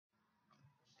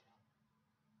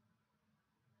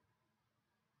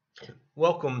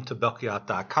Welcome to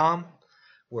Belkhayate.com,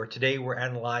 where today we're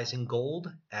analyzing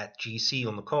gold at GC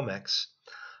on the COMEX.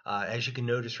 As you can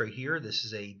notice right here, this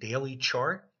is a daily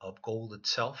chart of gold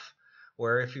itself,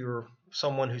 where if you're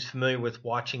someone who's familiar with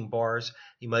watching bars,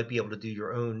 you might be able to do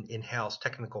your own in-house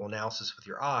technical analysis with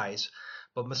your eyes.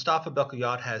 But Mustafa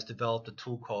Belkhayate has developed a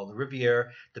tool called the Rivière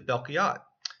Belkhayate,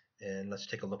 and let's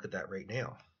take a look at that right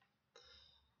now.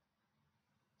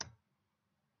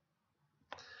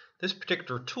 This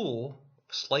particular tool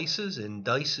slices and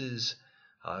dices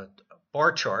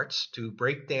bar charts to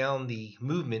break down the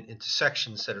movement into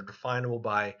sections that are definable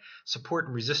by support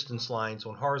and resistance lines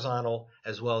on horizontal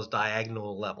as well as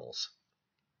diagonal levels.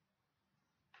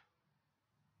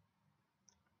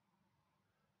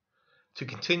 To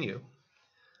continue,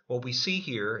 what we see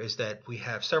here is that we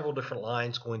have several different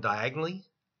lines going diagonally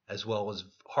as well as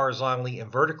horizontally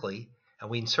and vertically, and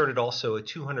we inserted also a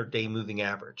 200-day moving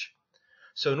average.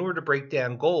 So in order to break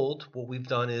down gold, what we've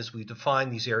done is we've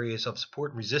defined these areas of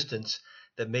support and resistance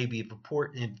that may be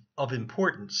of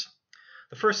importance.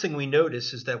 The first thing we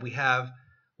notice is that we have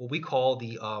what we call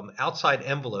the outside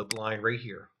envelope line right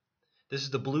here. This is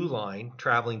the blue line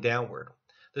traveling downward.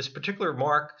 This particular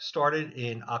mark started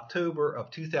in October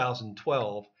of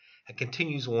 2012 and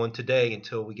continues on today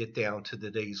until we get down to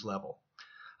today's level.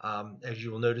 As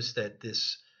you will notice that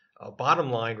this bottom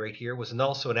line right here was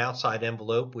also an outside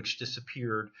envelope which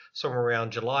disappeared somewhere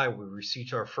around July when we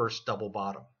received our first double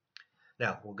bottom.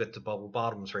 Now we'll get to double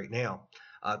bottoms right now.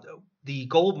 The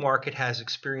gold market has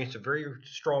experienced a very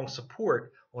strong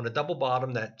support on a double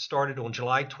bottom that started on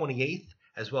July 28th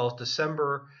as well as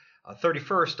December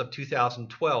 31st of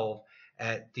 2012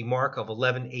 at the mark of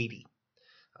 1180.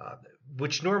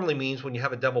 Which normally means when you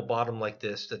have a double bottom like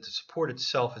this that the support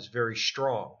itself is very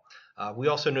strong. We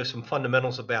also know some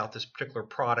fundamentals about this particular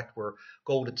product where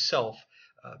gold itself,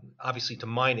 obviously to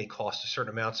mine it costs a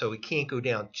certain amount, so it can't go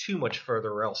down too much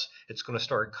further or else it's going to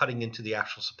start cutting into the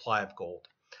actual supply of gold.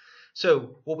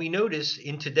 So what we notice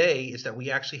in today is that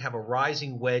we actually have a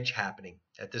rising wedge happening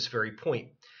at this very point.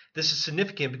 This is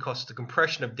significant because the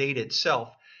compression of data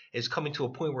itself is coming to a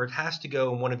point where it has to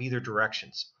go in one of either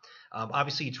directions.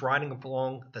 Obviously, it's riding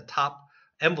along the top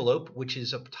envelope, which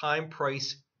is a time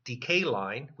price decay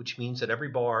line, which means that every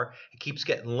bar it keeps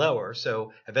getting lower.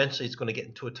 So eventually it's going to get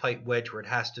into a tight wedge where it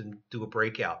has to do a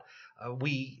breakout.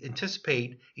 We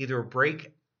anticipate either a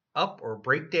break up or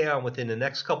break down within the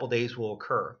next couple of days will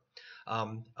occur.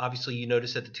 Obviously, you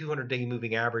notice that the 200-day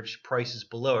moving average price is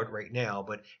below it right now,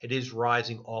 but it is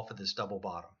rising off of this double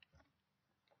bottom.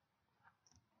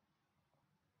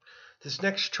 This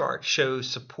next chart shows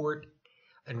support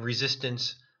and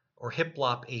resistance or hip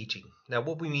lop aging. Now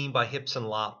what we mean by hips and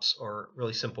lops are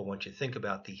really simple once you think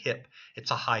about the hip. It's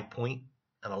a high point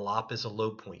and a lop is a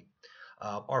low point.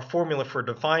 Our formula for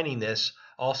defining this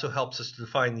also helps us to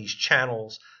define these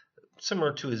channels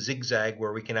similar to a zigzag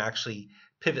where we can actually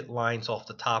pivot lines off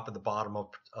the top and the bottom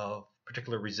of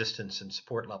particular resistance and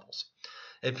support levels.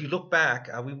 If you look back,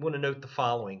 we want to note the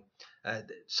following.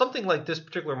 Something like this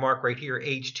particular mark right here,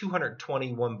 age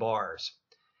 221 bars.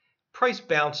 Price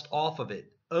bounced off of it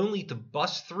only to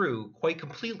bust through quite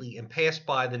completely and pass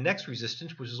by the next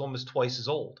resistance, which is almost twice as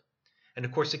old. And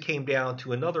of course, it came down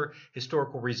to another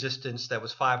historical resistance that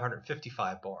was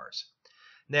 555 bars.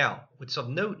 Now, what's of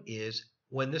note is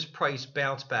when this price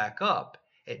bounced back up,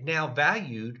 it now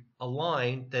valued a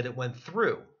line that it went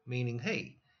through, meaning,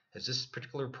 hey, is this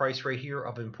particular price right here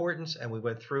of importance? And we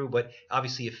went through, but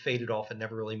obviously it faded off and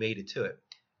never really made it to it.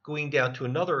 Going down to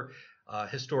another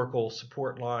historical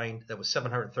support line that was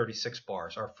 736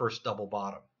 bars, our first double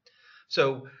bottom.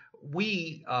 So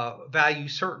we value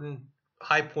certain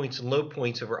high points and low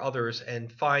points over others and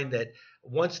find that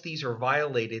once these are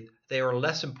violated, they are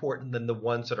less important than the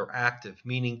ones that are active,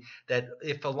 meaning that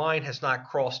if a line has not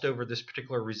crossed over this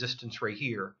particular resistance right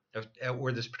here,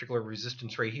 or this particular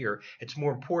resistance right here, it's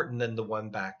more important than the one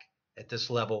back at this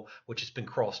level, which has been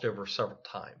crossed over several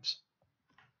times.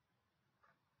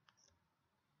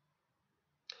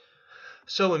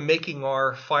 So in making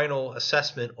our final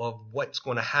assessment of what's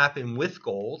going to happen with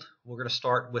gold, we're going to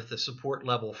start with the support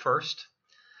level first.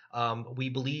 We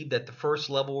believe that the first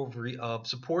level of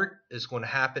support is going to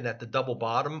happen at the double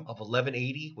bottom of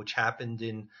 1180, which happened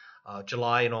in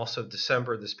July and also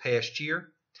December this past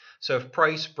year. So if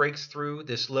price breaks through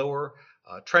this lower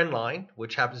trend line,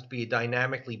 which happens to be a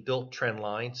dynamically built trend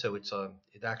line, so it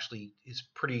actually is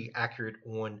pretty accurate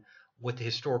on what the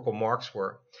historical marks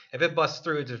were. If it busts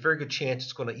through, there's a very good chance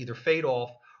it's going to either fade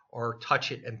off or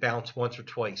touch it and bounce once or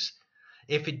twice.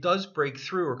 If it does break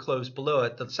through or close below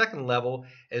it, the second level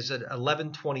is at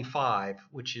 1125,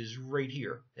 which is right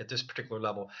here at this particular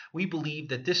level. We believe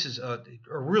that this is a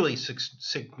really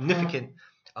significant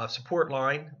support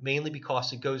line, mainly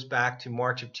because it goes back to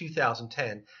March of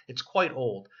 2010. It's quite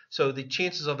old, so the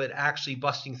chances of it actually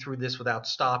busting through this without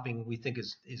stopping, we think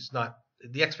is not.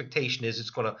 The expectation is it's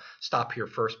going to stop here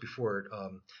first before it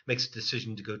makes a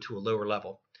decision to go to a lower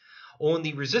level. On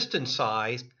the resistance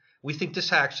side, we think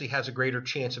this actually has a greater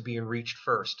chance of being reached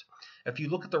first. If you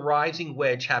look at the rising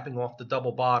wedge happening off the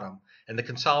double bottom and the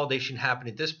consolidation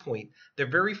happening at this point, the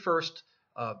very first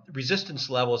resistance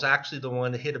level is actually the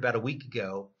one that hit about a week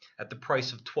ago at the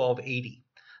price of 1280.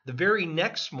 The very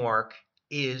next mark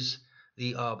is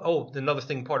the another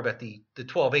thing part about the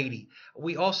 1280.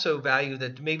 We also value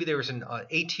that maybe there was an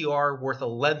ATR worth a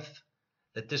length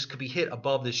that this could be hit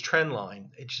above this trend line.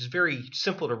 It's just very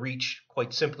simple to reach,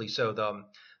 quite simply. So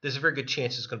there's a very good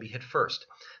chance it's going to be hit first.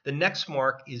 The next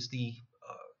mark is the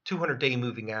 200-day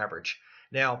moving average.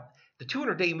 Now, the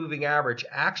 200-day moving average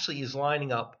actually is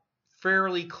lining up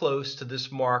fairly close to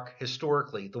this mark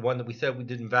historically, the one that we said we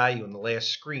didn't value in the last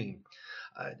screen.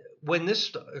 When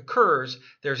this occurs,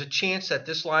 there's a chance that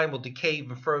this line will decay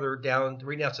even further down.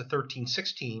 Right now it's at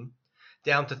 1316,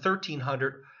 down to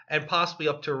 1300, and possibly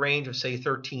up to a range of, say,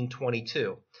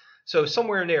 1322. So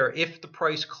somewhere in there, if the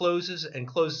price closes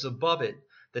above it,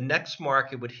 the next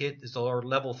mark it would hit is our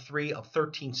level 3 of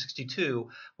 1362,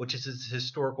 which is its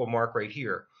historical mark right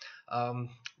here.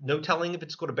 No telling if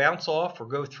it's going to bounce off or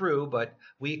go through, but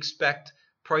we expect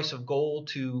price of gold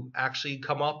to actually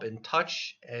come up and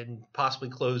touch and possibly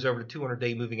close over the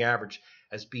 200-day moving average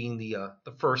as being the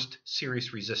first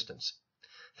serious resistance.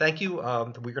 Thank you.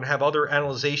 We're going to have other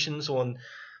analyzations on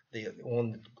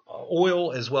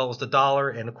oil as well as the dollar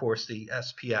and, of course, the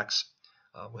SPX.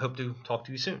 We hope to talk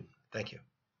to you soon. Thank you.